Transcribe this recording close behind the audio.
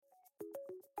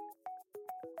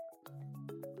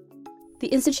The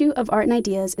Institute of Art and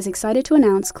Ideas is excited to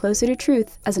announce Closer to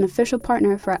Truth as an official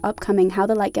partner for our upcoming How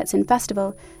the Light Gets In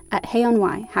festival at Hay on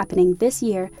Wye, happening this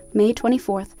year, May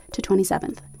 24th to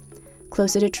 27th.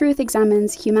 Closer to Truth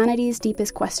examines humanity's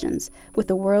deepest questions with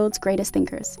the world's greatest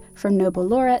thinkers, from Nobel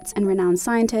laureates and renowned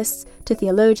scientists to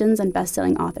theologians and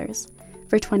best-selling authors.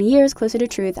 For 20 years, Closer to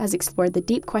Truth has explored the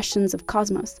deep questions of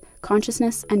cosmos,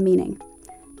 consciousness, and meaning.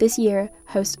 This year,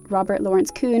 host Robert Lawrence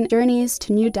Kuhn journeys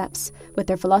to new depths with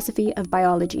their Philosophy of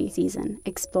Biology season,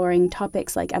 exploring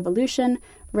topics like evolution,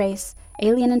 race,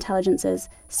 alien intelligences,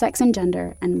 sex and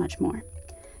gender, and much more.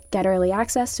 Get early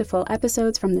access to full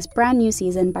episodes from this brand new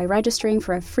season by registering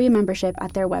for a free membership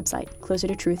at their website,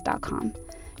 closertotruth.com.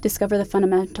 Discover the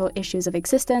fundamental issues of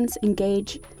existence,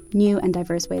 engage new and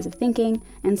diverse ways of thinking,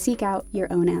 and seek out your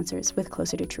own answers with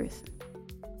Closer to Truth.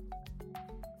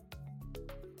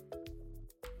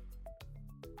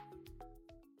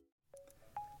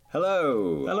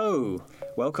 Hello! Hello!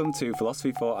 Welcome to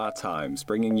Philosophy for Our Times,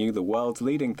 bringing you the world's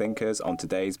leading thinkers on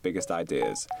today's biggest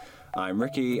ideas. I'm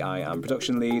Ricky, I am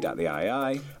production lead at the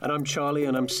IAI. And I'm Charlie,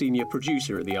 and I'm senior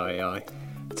producer at the IAI.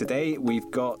 Today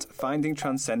we've got Finding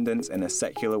Transcendence in a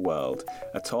Secular World,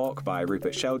 a talk by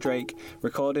Rupert Sheldrake,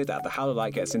 recorded at the How the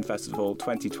Light Gets In Festival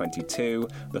 2022,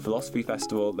 the philosophy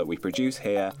festival that we produce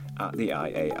here at the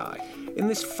IAI. In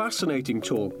this fascinating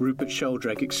talk, Rupert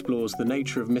Sheldrake explores the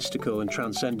nature of mystical and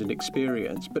transcendent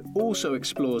experience, but also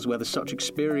explores whether such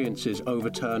experiences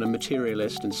overturn a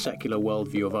materialist and secular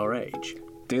worldview of our age.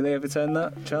 Do they overturn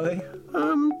that, Charlie?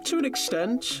 To an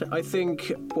extent. I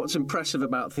think what's impressive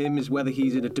about him is whether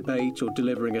he's in a debate or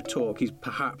delivering a talk, he's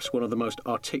perhaps one of the most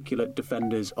articulate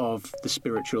defenders of the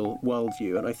spiritual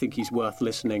worldview, and I think he's worth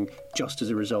listening just as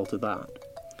a result of that.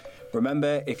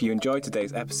 Remember, if you enjoyed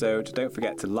today's episode, don't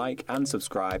forget to like and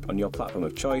subscribe on your platform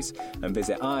of choice and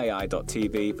visit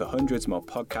iai.tv for hundreds more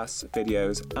podcasts,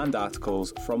 videos and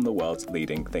articles from the world's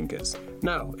leading thinkers.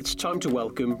 Now, it's time to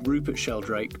welcome Rupert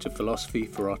Sheldrake to Philosophy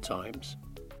for Our Times.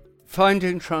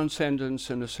 Finding Transcendence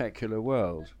in a Secular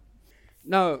World.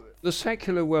 Now, the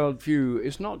secular worldview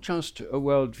is not just a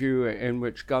worldview in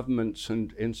which governments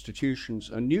and institutions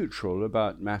are neutral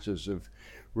about matters of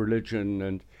religion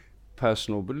and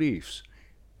personal beliefs,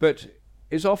 but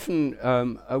is often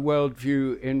a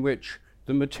worldview in which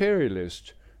the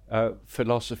materialist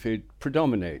philosophy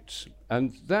predominates.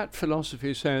 And that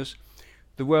philosophy says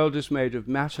the world is made of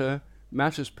matter,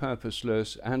 matter's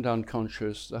purposeless and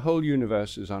unconscious, the whole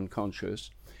universe is unconscious.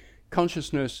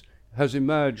 Consciousness has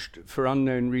emerged for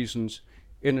unknown reasons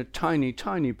in a tiny,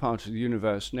 tiny part of the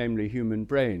universe, namely human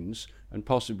brains, and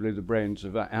possibly the brains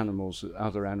of animals,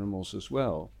 other animals as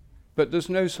well. But there's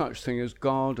no such thing as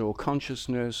God or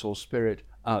consciousness or spirit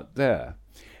out there.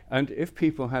 And if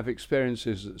people have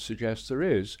experiences that suggest there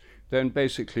is, then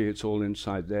basically it's all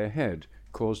inside their head,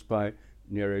 caused by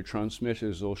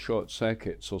neurotransmitters or short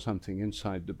circuits or something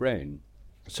inside the brain.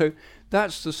 So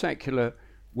that's the secular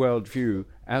worldview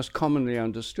as commonly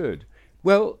understood.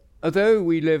 Well, although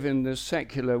we live in this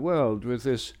secular world with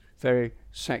this very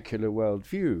secular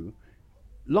worldview,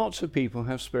 lots of people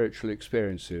have spiritual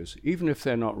experiences, even if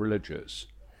they're not religious.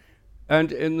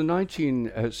 And in the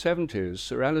 1970s,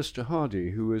 Sir Alister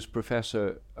Hardy, who was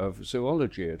professor of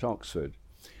zoology at Oxford,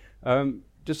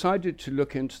 decided to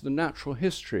look into the natural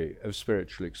history of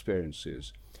spiritual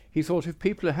experiences. He thought if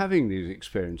people are having these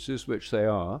experiences, which they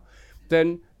are,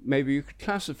 then maybe you could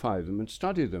classify them and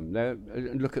study them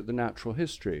and look at the natural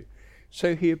history.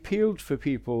 So he appealed for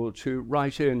people to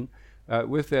write in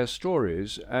with their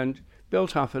stories and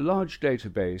built up a large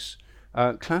database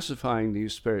classifying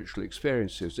these spiritual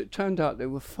experiences. It turned out they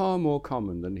were far more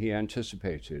common than he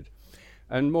anticipated.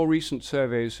 And more recent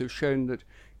surveys have shown that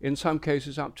in some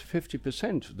cases up to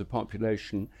 50% of the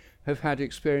population have had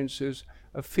experiences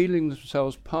of feeling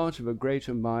themselves part of a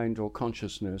greater mind or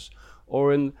consciousness,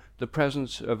 or in the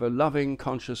presence of a loving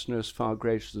consciousness far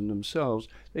greater than themselves.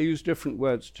 They use different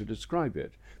words to describe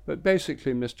it, but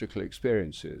basically mystical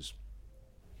experiences.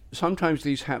 Sometimes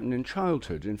these happen in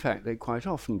childhood. In fact, they quite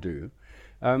often do,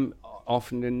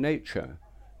 often in nature,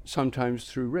 sometimes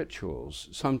through rituals,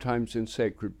 sometimes in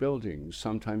sacred buildings,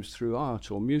 sometimes through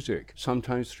art or music,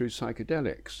 sometimes through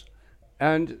psychedelics.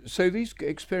 And so these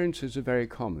experiences are very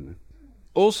common.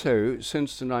 Also,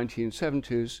 since the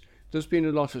 1970s, there's been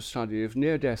a lot of study of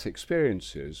near-death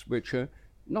experiences, which are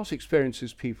not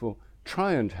experiences people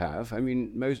try and have. I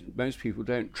mean, most people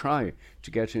don't try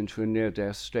to get into a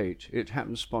near-death state. It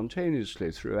happens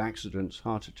spontaneously through accidents,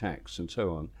 heart attacks, and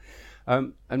so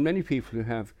on. And many people who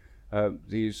have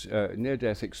these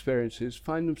near-death experiences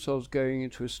find themselves going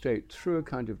into a state through a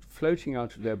kind of floating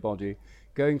out of their body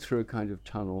going through a kind of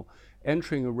tunnel,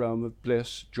 entering a realm of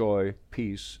bliss, joy,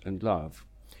 peace, and love.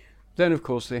 Then, of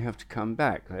course, they have to come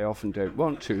back. They often don't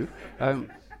want to,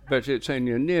 but it's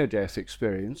only a near-death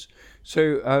experience.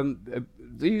 So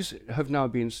these have now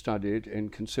been studied in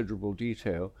considerable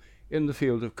detail in the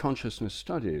field of consciousness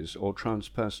studies or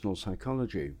transpersonal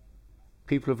psychology.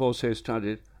 People have also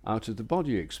studied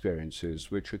out-of-the-body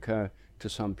experiences, which occur to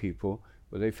some people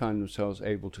where they find themselves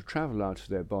able to travel out of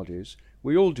their bodies.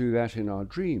 We all do that in our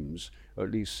dreams, or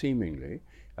at least seemingly.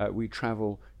 We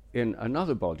travel in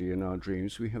another body in our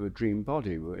dreams. We have a dream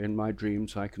body. In my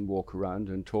dreams, I can walk around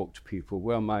and talk to people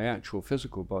while my actual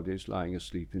physical body is lying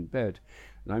asleep in bed.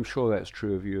 And I'm sure that's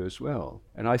true of you as well.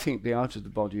 And I think the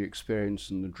out-of-the-body experience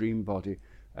and the dream body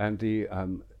and the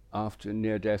after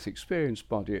near-death experience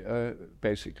body are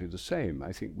basically the same.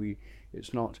 I think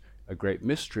it's not a great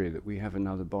mystery that we have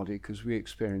another body because we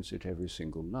experience it every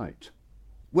single night.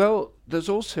 Well, there's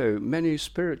also many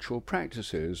spiritual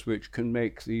practices which can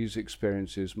make these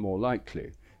experiences more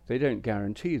likely. They don't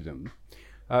guarantee them.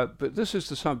 But this is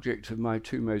the subject of my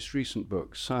two most recent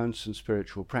books, Science and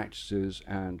Spiritual Practices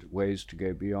and Ways to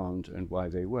Go Beyond and Why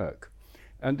They Work.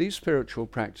 And these spiritual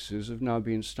practices have now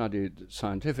been studied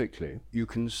scientifically. You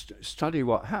can study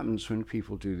what happens when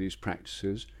people do these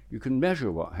practices. You can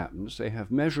measure what happens. They have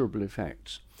measurable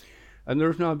effects. And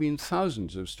there have now been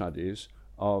thousands of studies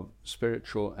of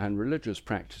spiritual and religious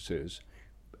practices.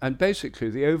 And basically,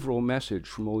 the overall message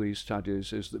from all these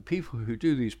studies is that people who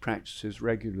do these practices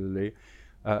regularly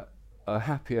are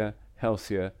happier,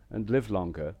 healthier, and live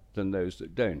longer than those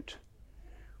that don't.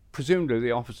 Presumably,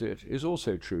 the opposite is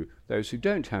also true. Those who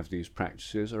don't have these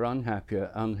practices are unhappier,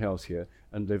 unhealthier,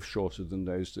 and live shorter than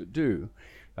those that do,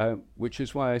 which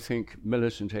is why I think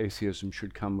militant atheism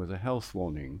should come with a health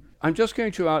warning. I'm just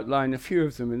going to outline a few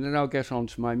of them, and then I'll get on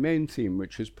to my main theme,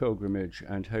 which is pilgrimage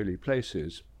and holy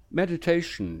places.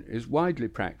 Meditation is widely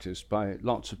practiced by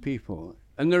lots of people,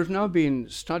 and there have now been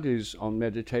studies on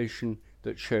meditation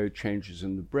that show changes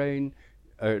in the brain,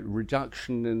 a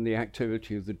reduction in the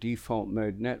activity of the default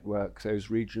mode network,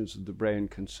 those regions of the brain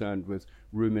concerned with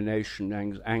rumination,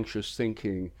 anxious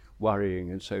thinking, worrying,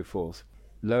 and so forth.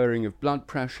 Lowering of blood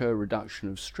pressure, reduction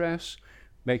of stress,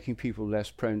 making people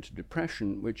less prone to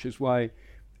depression, which is why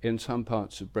in some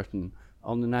parts of Britain,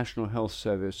 on the National Health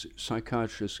Service,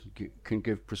 psychiatrists can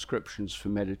give prescriptions for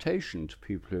meditation to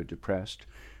people who are depressed,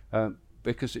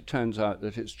 because it turns out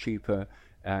that it's cheaper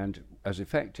and as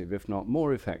effective, if not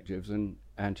more effective, than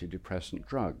antidepressant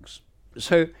drugs.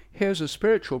 So here's a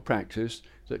spiritual practice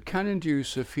that can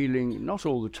induce a feeling, not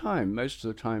all the time, most of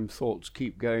the time thoughts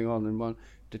keep going on and one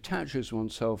detaches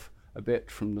oneself a bit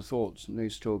from the thoughts and they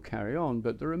still carry on,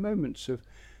 but there are moments of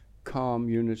calm,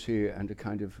 unity, and a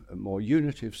kind of a more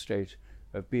unitive state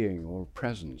of being or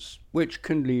presence, which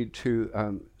can lead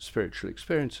to spiritual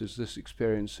experiences, this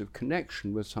experience of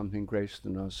connection with something greater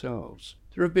than ourselves.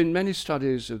 There have been many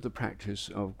studies of the practice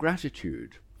of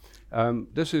gratitude.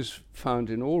 This is found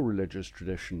in all religious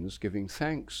traditions, giving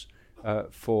thanks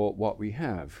for what we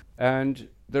have. And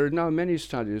there are now many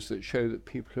studies that show that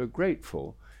people who are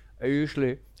grateful are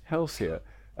usually healthier,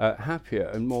 happier,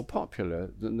 and more popular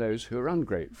than those who are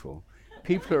ungrateful.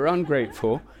 People who are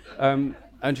ungrateful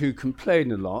and who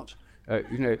complain a lot,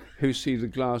 who see the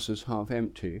glass as half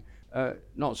empty,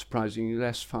 not surprisingly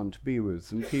less fun to be with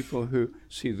than people who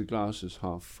see the glass as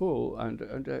half full and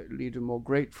lead a more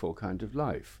grateful kind of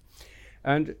life.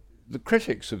 And the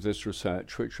critics of this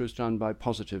research, which was done by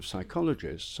positive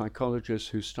psychologists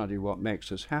who study what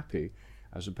makes us happy,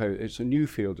 it's a new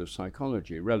field of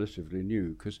psychology, relatively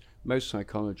new, because most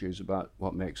psychology is about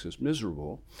what makes us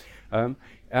miserable.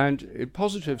 And in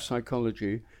positive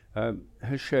psychology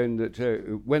has shown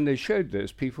that when they showed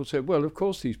this, people said, well, of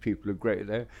course these people are great.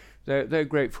 They're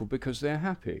grateful because they're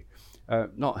happy,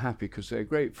 not happy because they're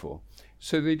grateful.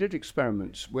 So they did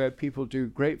experiments where people do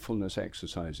gratefulness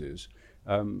exercises,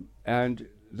 and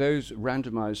those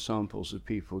randomized samples of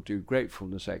people do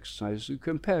gratefulness exercises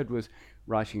compared with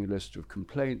writing a list of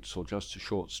complaints or just a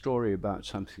short story about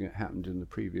something that happened in the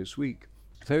previous week.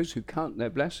 Those who count their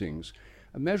blessings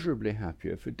are measurably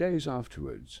happier for days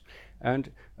afterwards.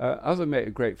 And other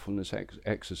gratefulness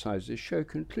exercises show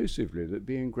conclusively that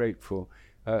being grateful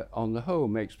on the whole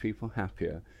makes people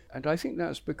happier. And I think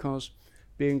that's because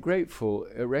being grateful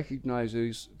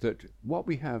recognizes that what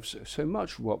we have, so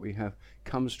much of what we have,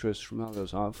 comes to us from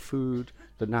others. Our food,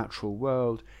 the natural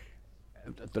world,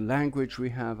 the language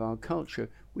we have, our culture.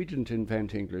 We didn't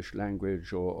invent English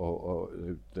language or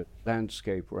the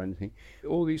landscape or anything.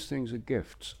 All these things are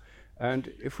gifts.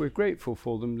 And if we're grateful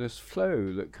for them, this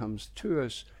flow that comes to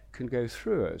us can go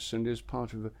through us and is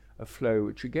part of a flow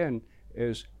which, again,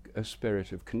 is a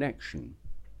spirit of connection.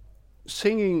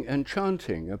 Singing and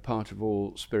chanting are part of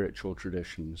all spiritual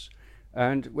traditions,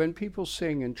 and when people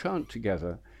sing and chant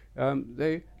together,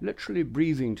 they literally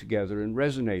breathing together and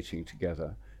resonating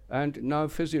together. And now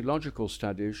physiological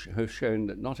studies have shown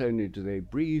that not only do they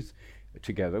breathe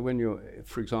together, when you're,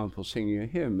 for example, singing a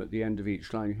hymn, at the end of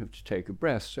each line you have to take a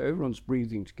breath, so everyone's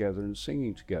breathing together and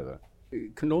singing together.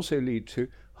 It can also lead to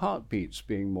heartbeats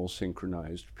being more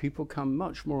synchronized. People come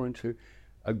much more into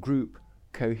a group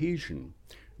cohesion.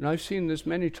 And I've seen this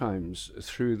many times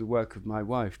through the work of my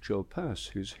wife, Jill Peirce,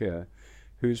 who's here,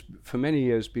 who's for many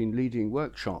years been leading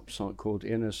workshops called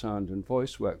Inner Sound and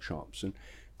Voice workshops. And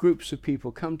groups of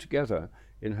people come together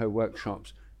in her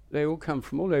workshops. They all come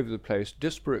from all over the place,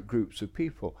 disparate groups of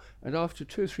people. And after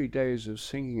 2 or 3 days of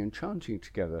singing and chanting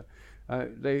together,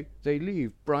 they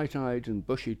leave bright-eyed and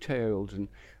bushy-tailed and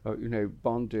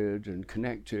bonded and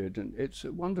connected, and it's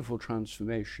a wonderful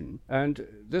transformation. And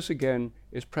this again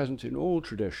is present in all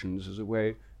traditions as a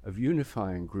way of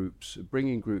unifying groups,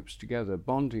 bringing groups together,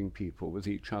 bonding people with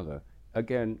each other.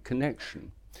 Again,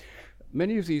 connection.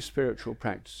 Many of these spiritual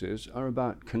practices are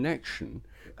about connection,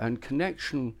 and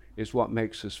connection is what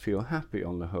makes us feel happy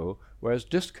on the whole, whereas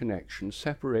disconnection,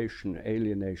 separation,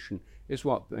 alienation is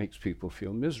what makes people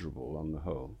feel miserable on the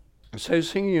whole. So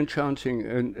singing and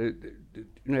chanting,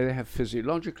 they have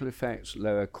physiological effects,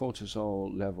 lower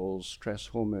cortisol levels, stress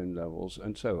hormone levels,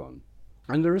 and so on.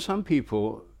 And there are some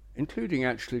people, including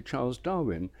actually Charles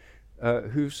Darwin,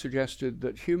 who've suggested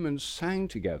that humans sang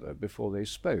together before they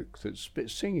spoke, that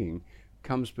singing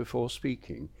comes before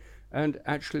speaking. And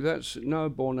actually that's now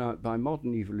borne out by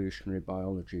modern evolutionary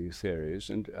biology theories,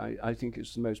 and I think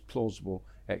it's the most plausible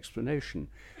explanation.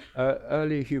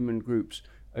 Early human groups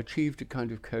achieved a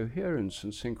kind of coherence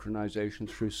and synchronization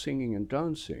through singing and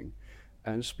dancing,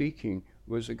 and speaking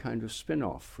was a kind of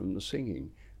spin-off from the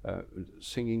singing.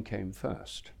 Singing came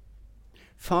first.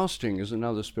 Fasting is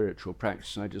another spiritual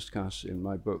practice I discuss in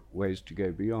my book, Ways to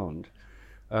Go Beyond.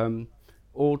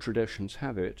 All traditions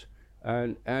have it,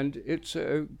 and it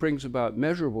brings about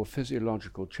measurable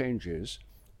physiological changes.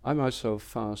 I myself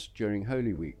fast during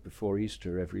Holy Week before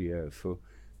Easter every year for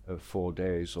 4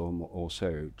 days or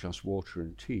so, just water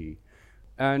and tea.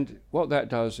 And what that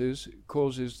does is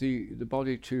causes the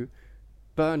body to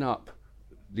burn up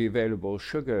the available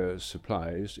sugar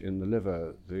supplies in the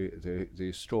liver.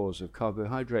 The stores of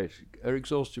carbohydrate are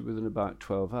exhausted within about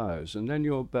 12 hours, and then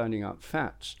you're burning up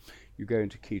fats. You go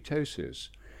into ketosis.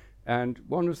 And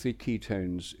one of the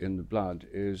ketones in the blood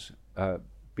is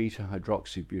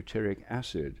beta-hydroxybutyric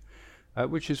acid,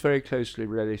 which is very closely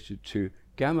related to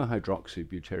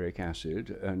gamma-hydroxybutyric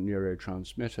acid, a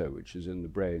neurotransmitter which is in the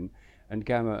brain, and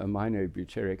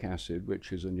gamma-aminobutyric acid,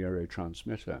 which is a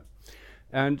neurotransmitter.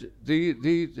 And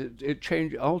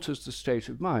it alters the state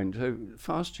of mind. So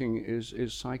fasting is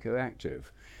psychoactive.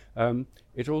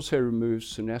 It also removes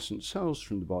senescent cells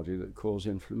from the body that cause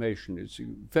inflammation. It's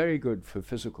very good for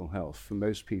physical health for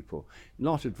most people,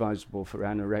 not advisable for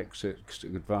anorexics,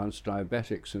 advanced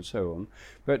diabetics, and so on.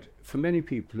 But for many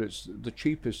people, it's the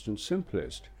cheapest and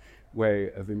simplest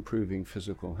way of improving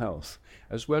physical health,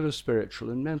 as well as spiritual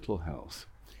and mental health.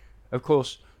 Of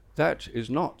course, that is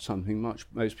not something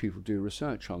most people do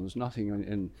research on. There's nothing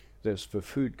in this for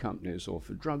food companies or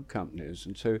for drug companies,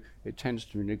 and so it tends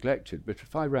to be neglected. But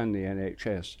if I ran the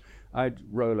NHS, I'd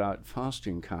roll out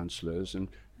fasting counsellors and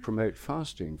promote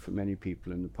fasting for many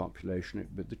people in the population. It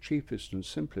would be the cheapest and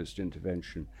simplest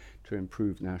intervention to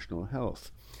improve national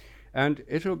health. And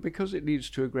because it leads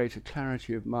to a greater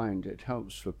clarity of mind, it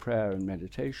helps for prayer and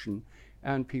meditation,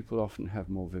 and people often have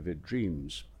more vivid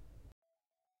dreams.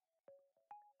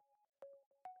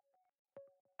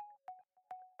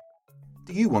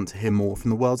 Do you want to hear more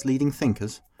from the world's leading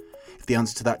thinkers? If the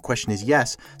answer to that question is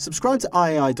yes, subscribe to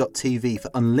iai.tv for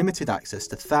unlimited access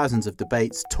to thousands of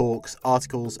debates, talks,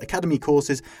 articles, academy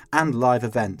courses, and live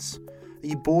events. Are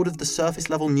you bored of the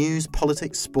surface-level news,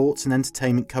 politics, sports, and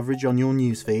entertainment coverage on your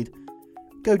newsfeed?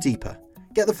 Go deeper,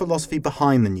 get the philosophy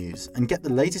behind the news, and get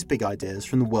the latest big ideas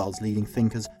from the world's leading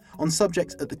thinkers on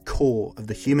subjects at the core of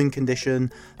the human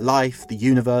condition, life, the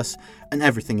universe, and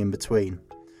everything in between.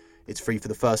 It's free for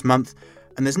the first month,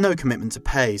 and there's no commitment to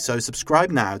pay, so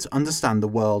subscribe now to understand the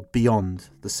world beyond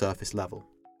the surface level.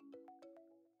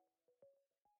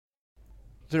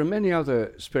 There are many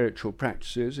other spiritual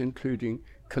practices, including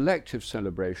collective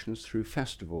celebrations through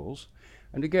festivals.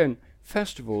 And again,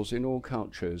 festivals in all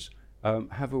cultures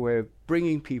have a way of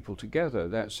bringing people together,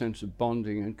 that sense of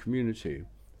bonding and community.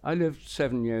 I lived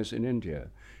 7 years in India,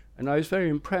 and I was very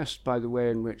impressed by the way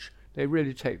in which they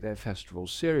really take their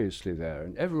festivals seriously there,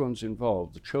 and everyone's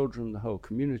involved, the children, the whole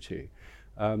community.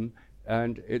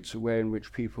 and it's a way in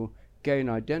which people gain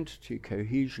identity,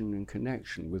 cohesion and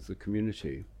connection with the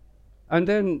community. And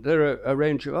then there are a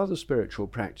range of other spiritual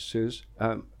practices.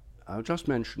 I'll just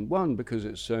mention one because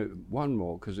it's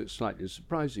slightly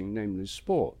surprising, namely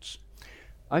sports.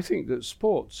 I think that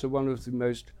sports are one of the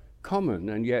most common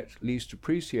and yet least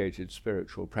appreciated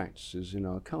spiritual practices in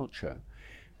our culture.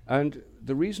 And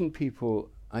the reason people,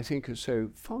 I think, are so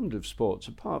fond of sports,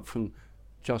 apart from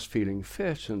just feeling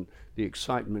fit and the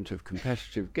excitement of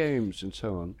competitive games and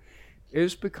so on,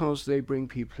 is because they bring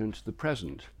people into the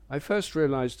present. I first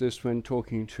realized this when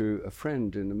talking to a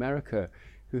friend in America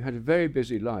who had a very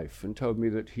busy life and told me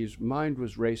that his mind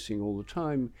was racing all the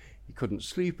time. He couldn't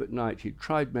sleep at night. He'd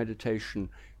tried meditation.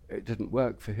 It didn't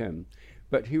work for him.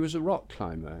 But he was a rock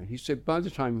climber. He said by the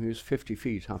time he was 50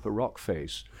 feet up a rock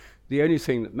face, the only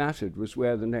thing that mattered was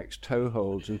where the next toe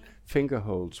holds and finger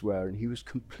holds were, and he was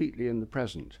completely in the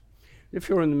present. If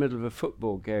you're in the middle of a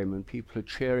football game and people are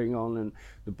cheering on and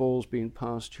the ball's being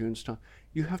passed to you and stuff,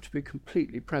 you have to be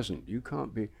completely present. You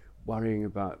can't be worrying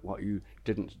about what you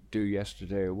didn't do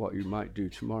yesterday or what you might do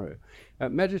tomorrow.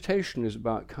 Meditation is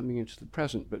about coming into the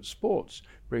present, but sports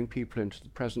bring people into the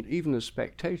present, even as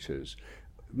spectators,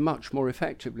 much more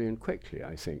effectively and quickly,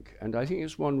 I think. And I think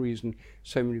it's one reason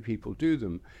so many people do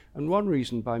them, and one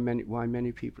reason why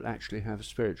many people actually have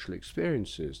spiritual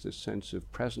experiences, this sense of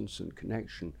presence and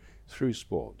connection through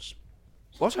sports.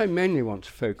 What I mainly want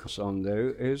to focus on,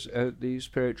 though, is the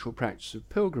spiritual practice of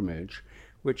pilgrimage,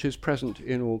 which is present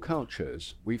in all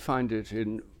cultures. We find it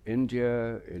in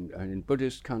India, and in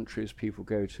Buddhist countries. People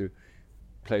go to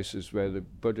places where the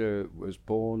Buddha was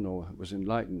born or was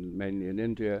enlightened, mainly in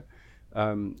India.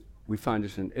 We find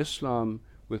it in Islam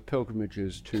with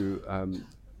pilgrimages to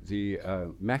the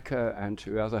Mecca and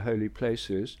to other holy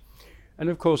places. And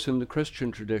of course in the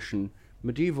Christian tradition,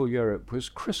 medieval Europe was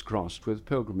crisscrossed with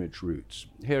pilgrimage routes.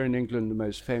 Here in England the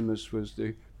most famous was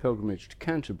the pilgrimage to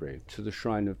Canterbury, to the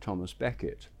shrine of Thomas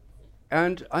Becket.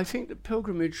 And I think that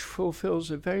pilgrimage fulfills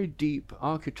a very deep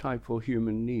archetypal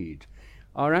human need.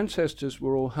 Our ancestors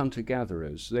were all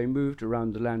hunter-gatherers. They moved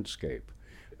around the landscape.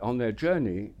 On their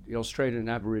journey, the Australian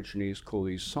Aborigines call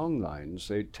these songlines.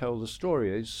 They tell the story,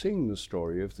 they sing the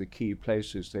story of the key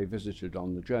places they visited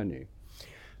on the journey.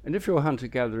 And if you're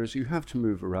hunter-gatherers, you have to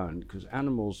move around because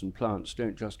animals and plants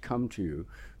don't just come to you.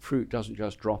 Fruit doesn't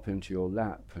just drop into your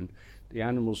lap, and the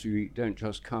animals you eat don't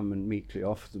just come and meekly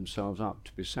offer themselves up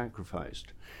to be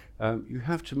sacrificed. You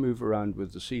have to move around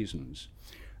with the seasons.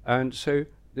 And so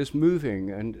this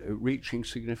moving and reaching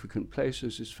significant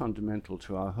places is fundamental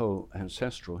to our whole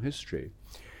ancestral history.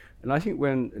 And I think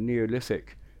when the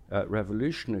Neolithic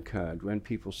revolution occurred, when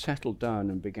people settled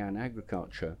down and began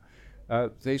agriculture,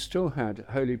 they still had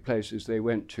holy places they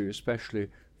went to, especially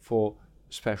for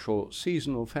special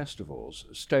seasonal festivals,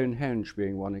 Stonehenge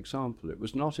being one example. It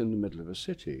was not in the middle of a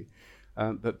city,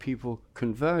 but people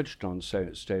converged on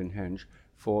Stonehenge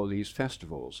for these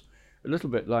festivals. A little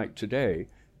bit like today,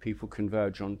 people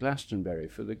converge on Glastonbury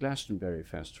for the Glastonbury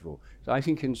Festival. So I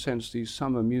think in a sense these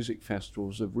summer music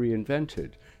festivals have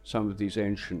reinvented some of these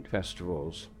ancient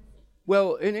festivals.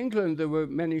 Well, in England there were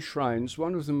many shrines.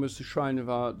 One of them was the shrine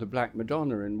of the Black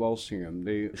Madonna in Walsingham,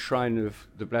 the shrine of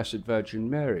the Blessed Virgin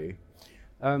Mary.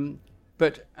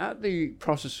 But at the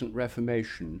Protestant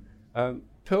Reformation,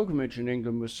 pilgrimage in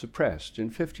England was suppressed. In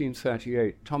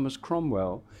 1538, Thomas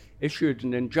Cromwell issued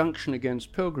an injunction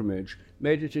against pilgrimage,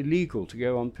 made it illegal to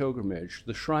go on pilgrimage.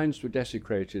 The shrines were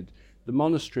desecrated. The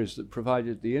monasteries that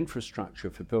provided the infrastructure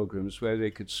for pilgrims, where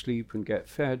they could sleep and get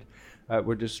fed,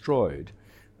 were destroyed.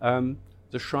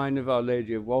 The shrine of Our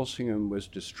Lady of Walsingham was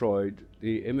destroyed.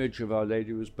 The image of Our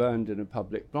Lady was burned in a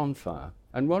public bonfire.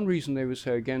 And one reason they were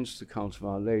so against the cult of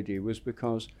Our Lady was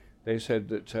because they said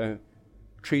that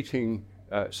treating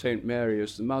St. Mary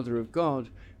as the Mother of God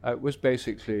was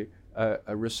basically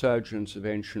a resurgence of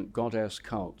ancient goddess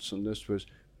cults, and this was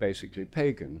basically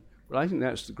pagan. Well, I think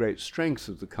that's the great strength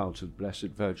of the cult of the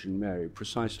Blessed Virgin Mary,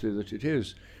 precisely that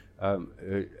it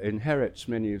inherits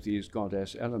many of these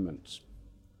goddess elements.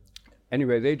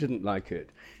 Anyway, they didn't like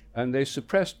it, and they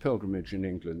suppressed pilgrimage in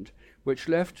England, which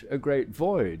left a great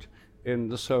void in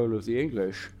the soul of the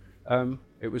English.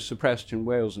 It was suppressed in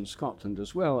Wales and Scotland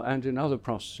as well, and in other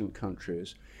Protestant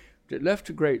countries. But it left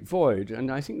a great void, and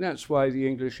I think that's why the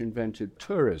English invented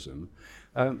tourism.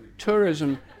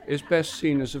 Tourism is best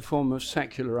seen as a form of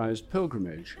secularized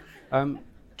pilgrimage.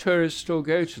 Tourists still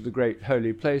go to the great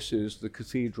holy places, the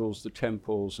cathedrals, the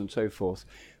temples, and so forth,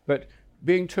 but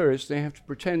being tourists, they have to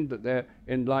pretend that they're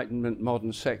Enlightenment,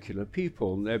 modern, secular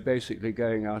people, and they're basically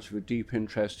going out of a deep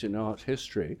interest in art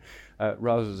history,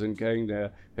 rather than going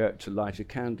there to light a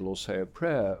candle or say a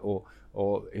prayer or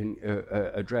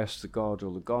address the god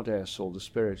or the goddess or the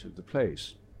spirit of the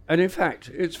place. And in fact,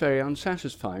 it's very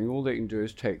unsatisfying. All they can do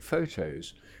is take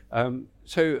photos.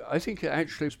 So I think it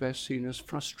actually is best seen as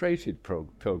frustrated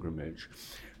pilgrimage.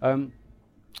 And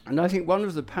I think one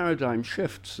of the paradigm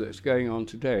shifts that's going on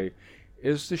today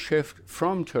is the shift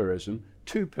from tourism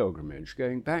to pilgrimage,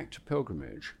 going back to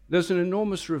pilgrimage. There's an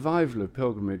enormous revival of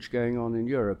pilgrimage going on in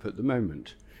Europe at the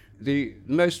moment. The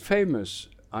most famous,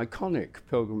 iconic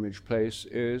pilgrimage place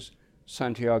is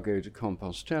Santiago de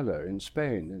Compostela in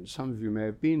Spain, and some of you may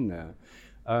have been there.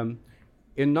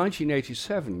 In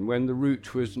 1987, when the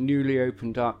route was newly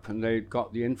opened up and they'd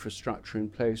got the infrastructure in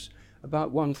place, about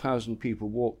 1,000 people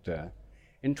walked there.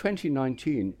 In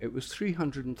 2019, it was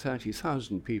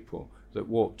 330,000 people that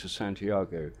walked to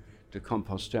Santiago de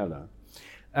Compostela.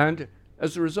 And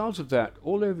as a result of that,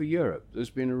 all over Europe, there's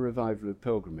been a revival of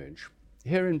pilgrimage.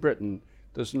 Here in Britain,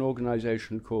 there's an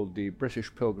organisation called the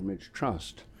British Pilgrimage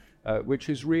Trust, which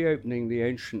is reopening the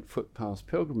ancient footpath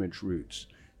pilgrimage routes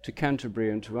to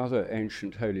Canterbury and to other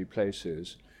ancient holy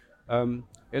places.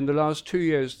 In the last 2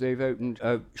 years, they've opened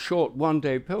short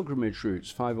one-day pilgrimage routes,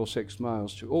 5 or 6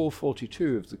 miles, to all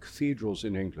 42 of the cathedrals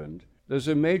in England. There's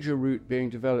a major route being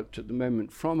developed at the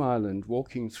moment from Ireland,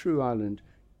 walking through Ireland,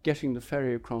 getting the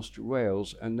ferry across to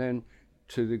Wales, and then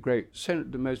to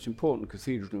the most important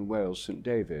cathedral in Wales, St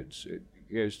David's. It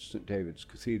goes to St David's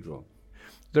Cathedral.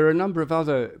 There are a number of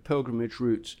other pilgrimage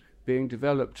routes being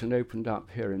developed and opened up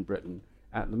here in Britain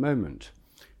at the moment.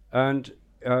 And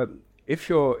if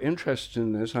you're interested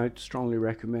in this, I'd strongly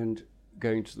recommend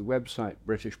going to the website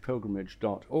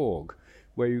britishpilgrimage.org,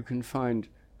 where you can find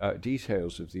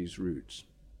details of these routes.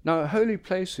 Now, holy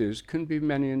places can be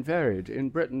many and varied.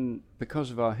 In Britain, because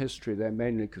of our history, they're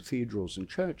mainly cathedrals and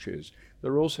churches.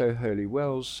 There are also holy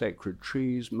wells, sacred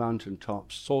trees, mountain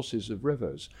tops, sources of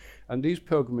rivers, and these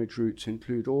pilgrimage routes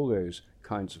include all those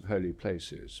kinds of holy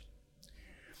places.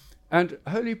 And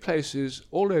holy places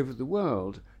all over the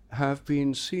world have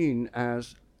been seen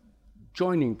as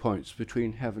joining points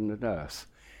between heaven and earth,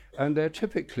 and they're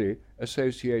typically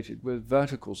associated with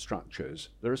vertical structures.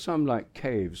 There are some like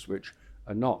caves, which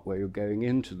are not where you're going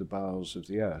into the bowels of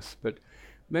the earth, but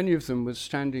many of them with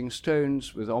standing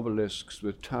stones, with obelisks,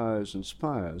 with towers and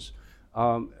spires,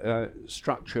 are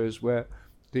structures where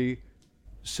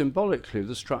symbolically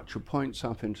the structure points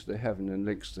up into the heaven and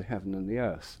links the heaven and the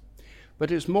earth.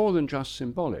 But it's more than just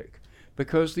symbolic,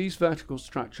 because these vertical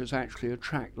structures actually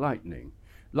attract lightning.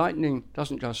 Lightning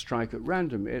doesn't just strike at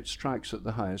random, it strikes at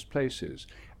the highest places.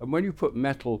 And when you put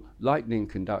metal lightning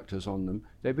conductors on them,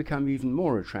 they become even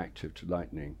more attractive to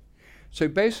lightning. So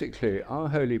basically, our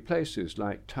holy places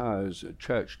like towers,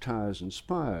 church towers and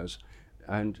spires,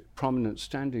 and prominent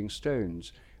standing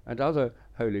stones, and other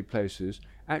holy places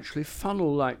actually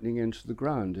funnel lightning into the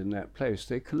ground in that place.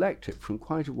 They collect it from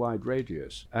quite a wide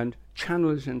radius and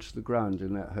channel it into the ground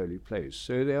in that holy place.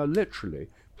 So they are literally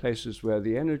places where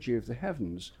the energy of the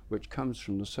heavens, which comes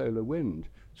from the solar wind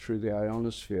through the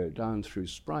ionosphere, down through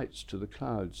sprites to the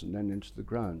clouds and then into the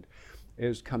ground,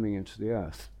 is coming into the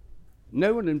earth.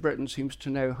 No one in Britain seems to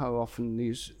know how often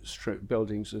these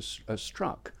buildings are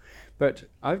struck, but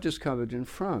I've discovered in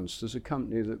France there's a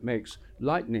company that makes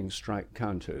lightning strike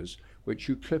counters, which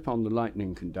you clip on the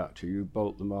lightning conductor, you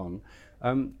bolt them on,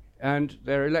 and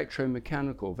they're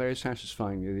electromechanical, very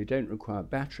satisfyingly. They don't require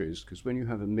batteries, because when you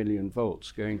have 1 million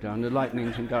volts going down the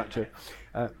lightning conductor,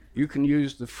 you can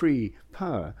use the free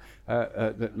power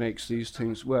that makes these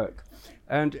things work.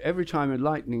 And every time a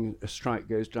lightning strike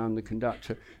goes down the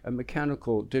conductor, a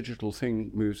mechanical digital thing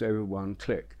moves over one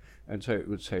click. And so it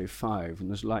would say 5, and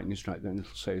there's a lightning strike, then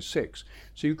it'll say 6.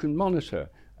 So you can monitor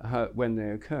when they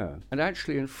occur. And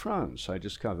actually in France, I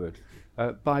discovered,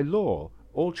 by law,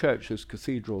 all churches,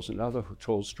 cathedrals, and other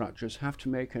tall structures have to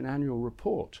make an annual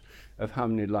report of how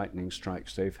many lightning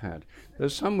strikes they've had.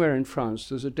 There's somewhere in France,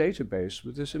 there's a database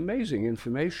with this amazing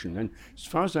information, and as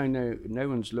far as I know, no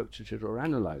one's looked at it or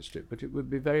analysed it, but it would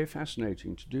be very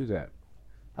fascinating to do that.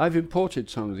 I've imported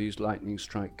some of these lightning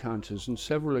strike counters, and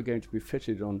several are going to be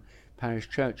fitted on parish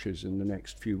churches in the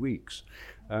next few weeks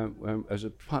as a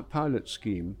pilot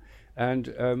scheme.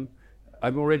 And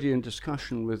I'm already in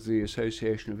discussion with the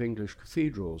Association of English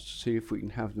Cathedrals to see if we can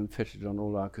have them fitted on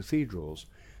all our cathedrals.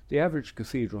 The average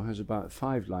cathedral has about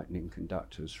 5 lightning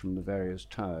conductors from the various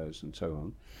towers and so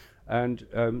on.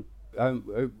 And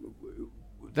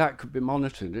that could be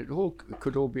monitored. It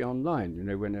could all be online,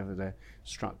 whenever they're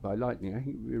struck by lightning. I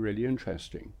think it would be really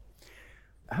interesting.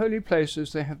 holy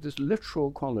places, they have this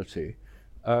literal quality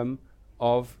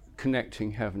of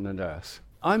connecting heaven and earth.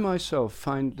 I myself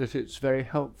find that it's very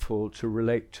helpful to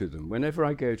relate to them. Whenever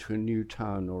I go to a new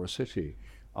town or a city,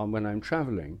 when I'm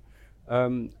traveling,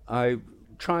 I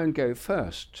try and go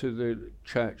first to the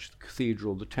church, the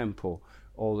cathedral, the temple,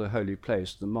 or the holy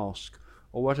place, the mosque,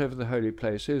 or whatever the holy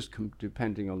place is,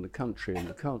 depending on the country and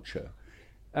the culture,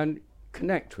 and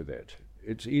connect with it.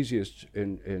 It's easiest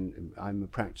I'm a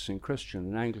practicing Christian,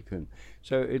 an Anglican,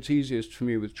 so it's easiest for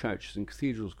me with churches and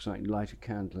cathedrals because I can light a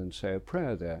candle and say a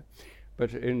prayer there.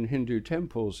 But in Hindu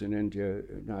temples in India,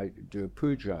 I do a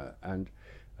puja, and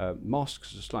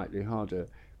mosques are slightly harder,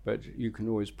 but you can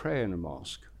always pray in a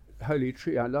mosque.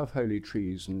 I love holy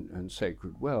trees and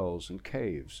sacred wells and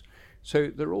caves.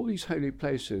 So there are all these holy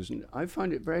places, and I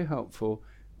find it very helpful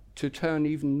to turn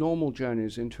even normal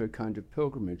journeys into a kind of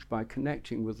pilgrimage by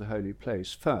connecting with the holy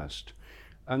place first.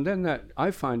 And then that,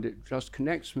 I find it just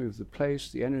connects me with the place,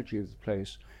 the energy of the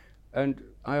place, and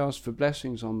I ask for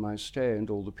blessings on my stay and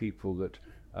all the people that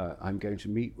I'm going to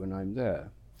meet when I'm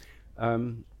there.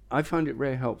 I find it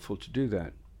very helpful to do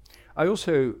that. I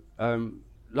also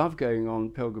love going on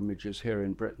pilgrimages here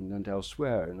in Britain and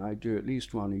elsewhere, and I do at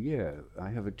least one a year. I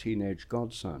have a teenage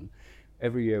godson.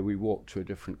 Every year we walk to a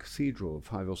different cathedral,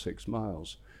 5 or 6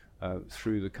 miles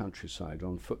through the countryside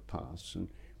on footpaths, and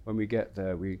when we get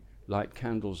there we light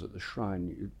candles at the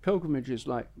shrine. Pilgrimage is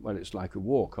it's like a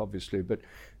walk, obviously, but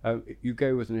you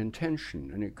go with an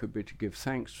intention, and it could be to give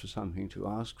thanks for something, to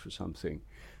ask for something,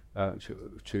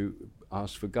 to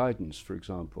ask for guidance, for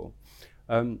example.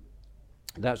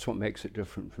 That's what makes it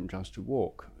different from just a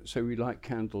walk. So we light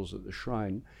candles at the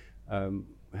shrine,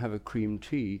 have a cream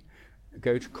tea,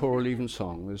 go to choral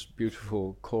evensong, this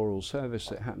beautiful choral service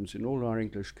that happens in all our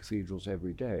English cathedrals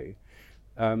every day,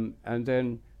 and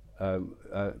then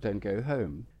go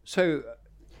home. So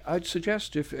I'd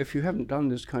suggest if you haven't done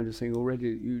this kind of thing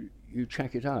already, you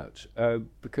check it out,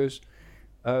 because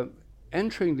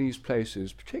entering these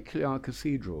places, particularly our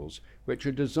cathedrals, which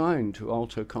are designed to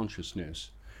alter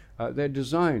consciousness, they're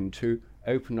designed to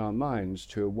open our minds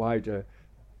to a wider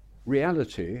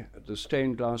reality. The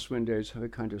stained glass windows have a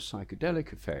kind of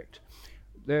psychedelic effect.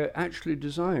 They're actually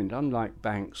designed, unlike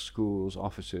banks, schools,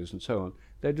 offices, and so on,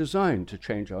 they're designed to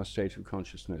change our state of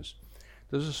consciousness.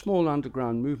 There's a small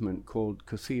underground movement called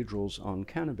Cathedrals on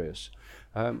Cannabis,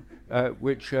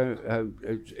 which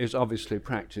is obviously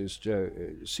practiced,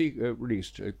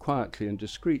 released quietly and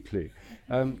discreetly,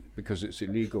 because it's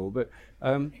illegal. But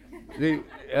going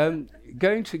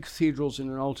to cathedrals in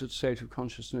an altered state of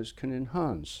consciousness can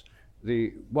enhance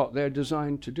what they're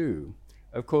designed to do.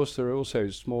 Of course, there are also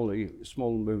small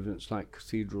movements like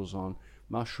cathedrals on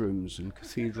mushrooms and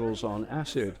cathedrals on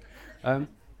acid.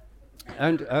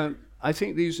 I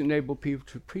think these enable people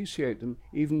to appreciate them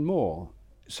even more.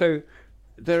 So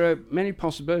there are many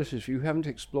possibilities. If you haven't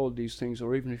explored these things,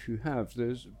 or even if you have,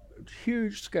 there's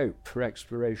huge scope for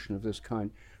exploration of this kind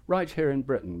right here in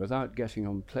Britain without getting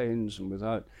on planes and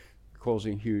without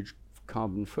causing huge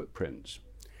carbon footprints.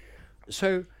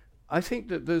 So I think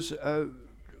that there's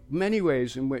many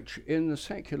ways in which in the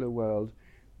secular world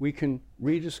we can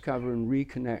rediscover and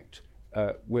reconnect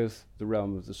with the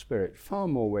realm of the spirit, far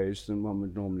more ways than one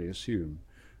would normally assume.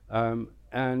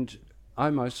 And I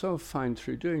myself find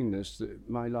through doing this that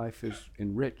my life is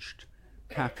enriched,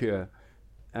 happier,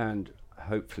 and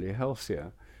hopefully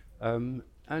healthier. And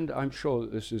I'm sure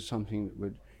that this is something that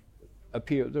would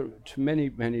appeal to many,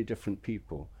 many different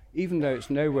people. Even though it's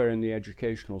nowhere in the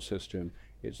educational system,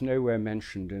 it's nowhere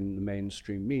mentioned in the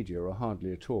mainstream media, or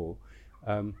hardly at all.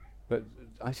 But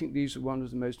I think these are one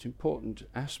of the most important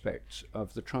aspects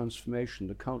of the transformation,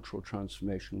 the cultural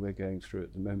transformation we're going through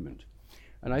at the moment.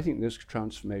 And I think this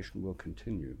transformation will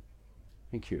continue.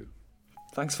 Thank you.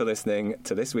 Thanks for listening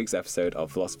to this week's episode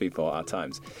of Philosophy for Our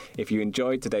Times. If you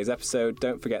enjoyed today's episode,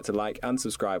 don't forget to like and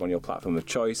subscribe on your platform of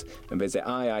choice, and visit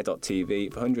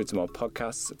iai.tv for hundreds more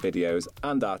podcasts, videos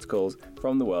and articles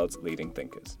from the world's leading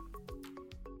thinkers.